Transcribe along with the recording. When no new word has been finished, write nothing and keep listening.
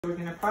We're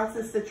going to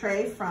process the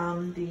tray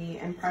from the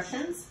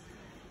impressions.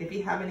 If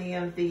you have any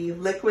of the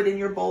liquid in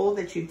your bowl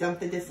that you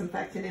dumped the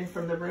disinfectant in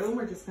from the room,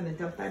 we're just going to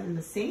dump that in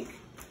the sink.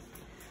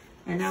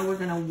 And now we're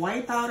going to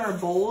wipe out our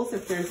bowls.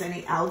 If there's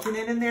any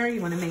alginate in there, you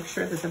want to make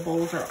sure that the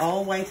bowls are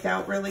all wiped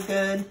out really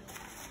good.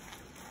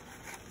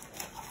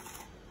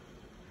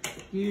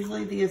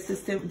 Usually the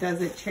assistant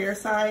does it chair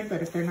side,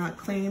 but if they're not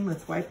clean,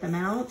 let's wipe them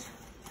out.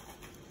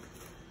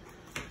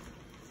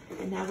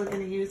 And now we're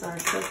going to use our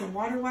soap and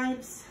water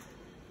wipes.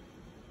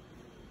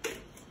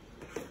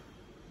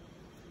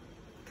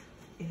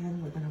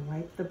 And we're going to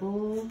wipe the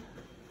bowl.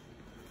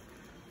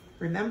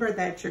 Remember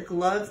that your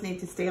gloves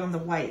need to stay on the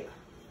wipe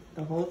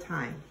the whole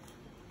time.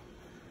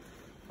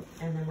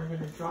 And then we're going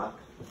to drop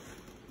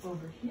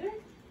over here.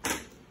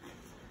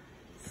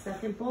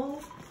 Second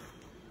bowl.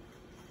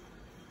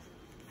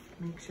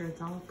 Make sure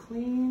it's all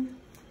clean.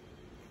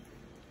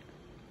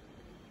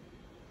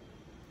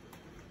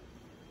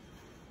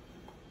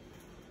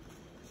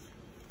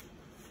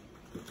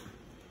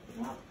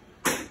 Yep.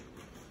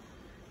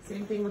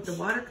 Same thing with the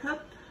water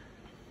cup.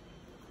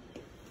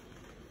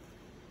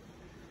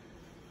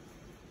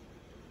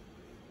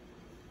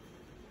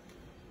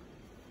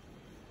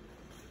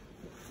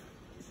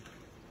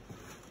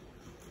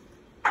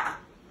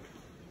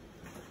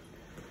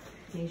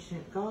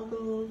 Patient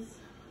goggles.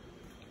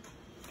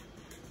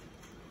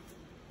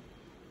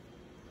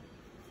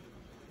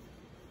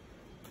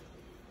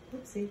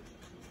 Oopsie.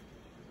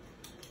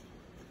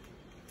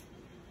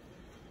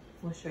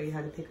 We'll show you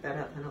how to pick that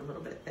up in a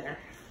little bit there.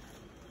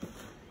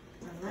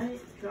 All right,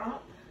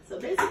 drop. So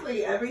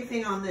basically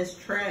everything on this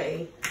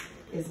tray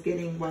is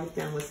getting wiped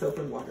down with soap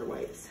and water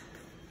wipes.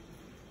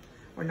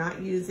 We're not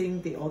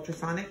using the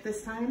ultrasonic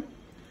this time.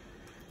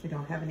 We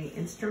don't have any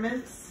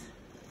instruments.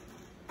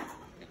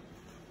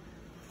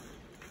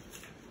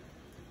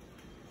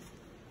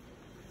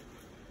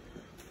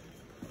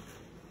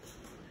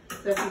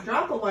 So if you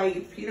drop a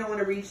wipe, you don't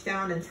want to reach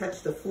down and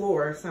touch the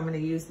floor. So I'm going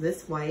to use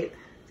this wipe.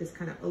 Just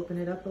kind of open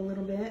it up a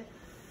little bit.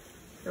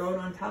 Throw it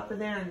on top of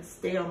there and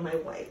stay on my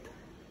wipe.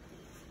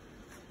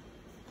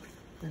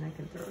 Then I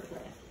can throw it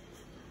away.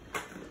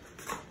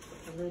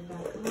 Put the lid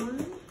back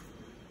on.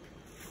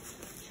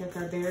 Check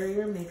our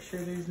barrier. Make sure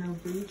there's no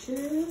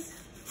breaches.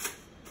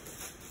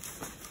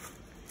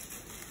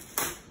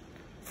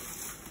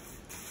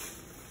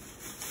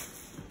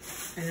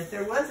 And if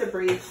there was a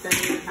breach, then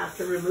you have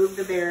to remove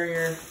the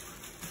barrier,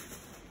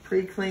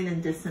 pre-clean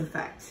and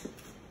disinfect.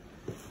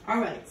 All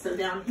right, so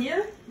down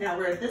here, now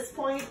we're at this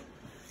point.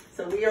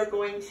 So we are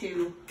going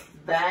to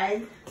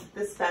bag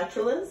the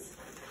spatulas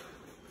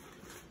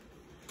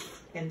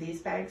in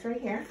these bags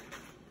right here.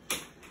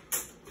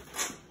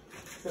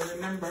 So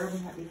remember, we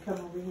have you come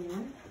over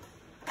here.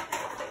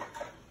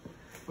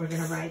 We're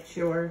gonna write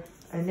your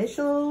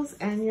initials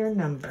and your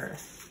number.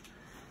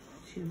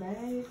 2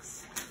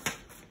 bags.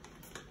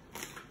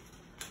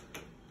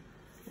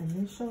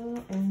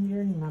 Initial and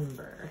your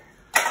number.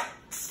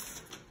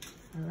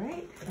 All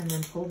right, and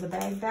then pull the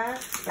bag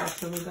back.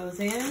 Spatula goes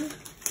in.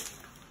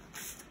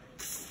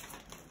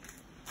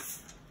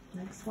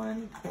 Next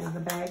one, pull the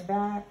bag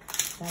back.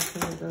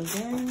 Spatula goes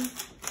in.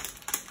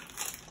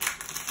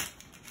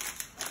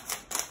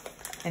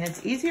 And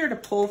it's easier to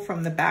pull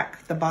from the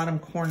back, the bottom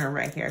corner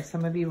right here.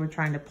 Some of you were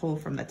trying to pull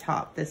from the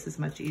top. This is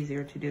much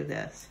easier to do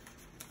this,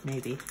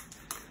 maybe.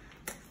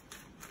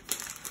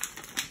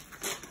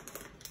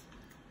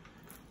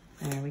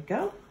 There we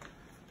go.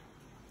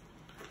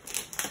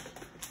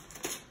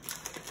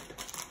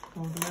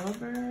 Fold it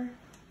over.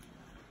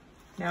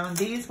 Now in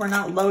these, we're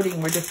not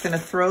loading. We're just going to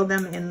throw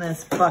them in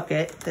this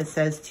bucket that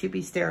says to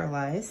be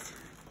sterilized.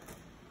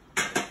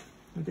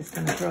 I'm just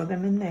going to throw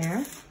them in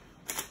there.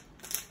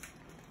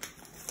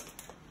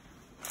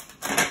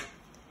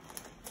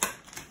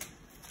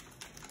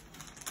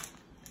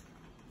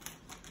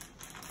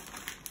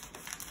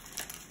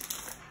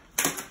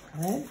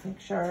 Good. Make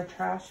sure our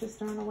trash is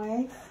thrown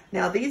away.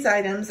 Now these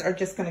items are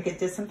just going to get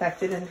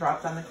disinfected and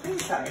dropped on the clean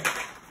side.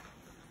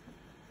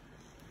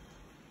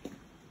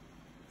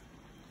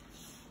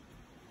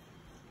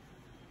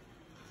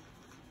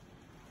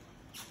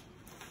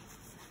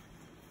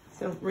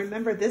 So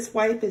remember, this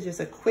wipe is just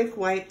a quick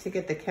wipe to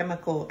get the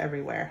chemical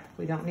everywhere.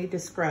 We don't need to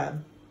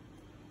scrub.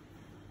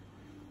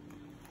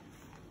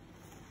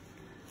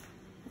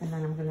 And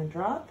then I'm going to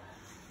drop.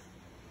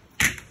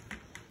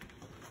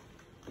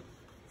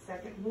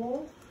 Second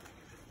bowl.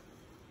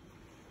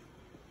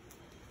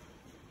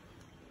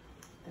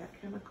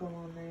 That chemical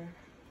on there.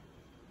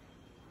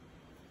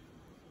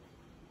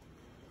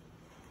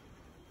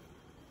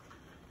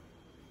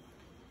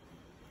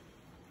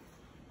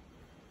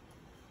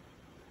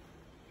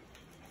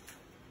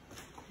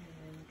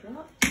 And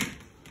drop.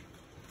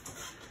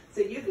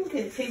 So you can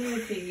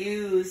continue to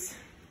use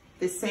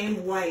the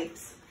same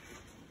wipes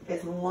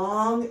as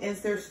long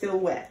as they're still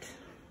wet.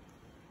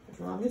 As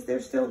long as they're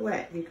still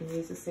wet, you can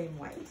use the same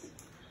wipes.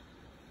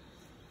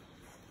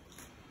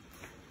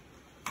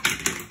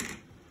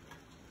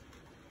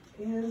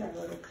 And our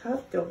little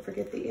cup, don't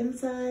forget the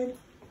inside.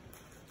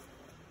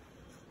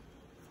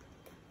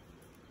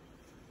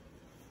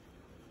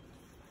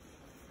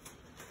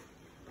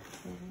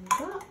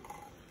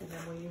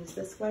 we'll use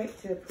this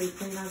wipe to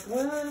pre-clean our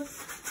gloves.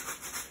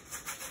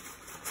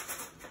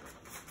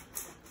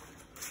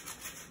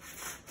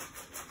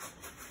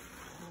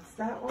 That's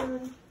that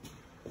one.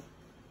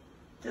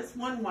 Just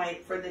one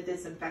wipe for the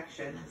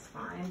disinfection is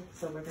fine.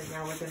 So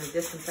now we're going to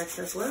disinfect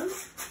our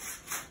gloves.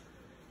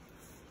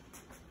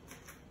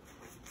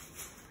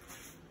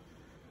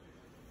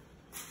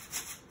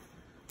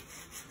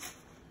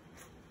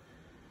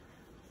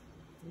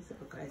 These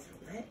little guys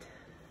are lit.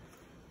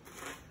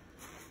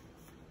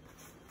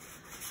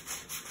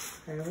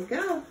 There we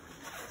go.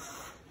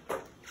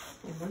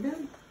 And we're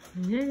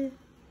done.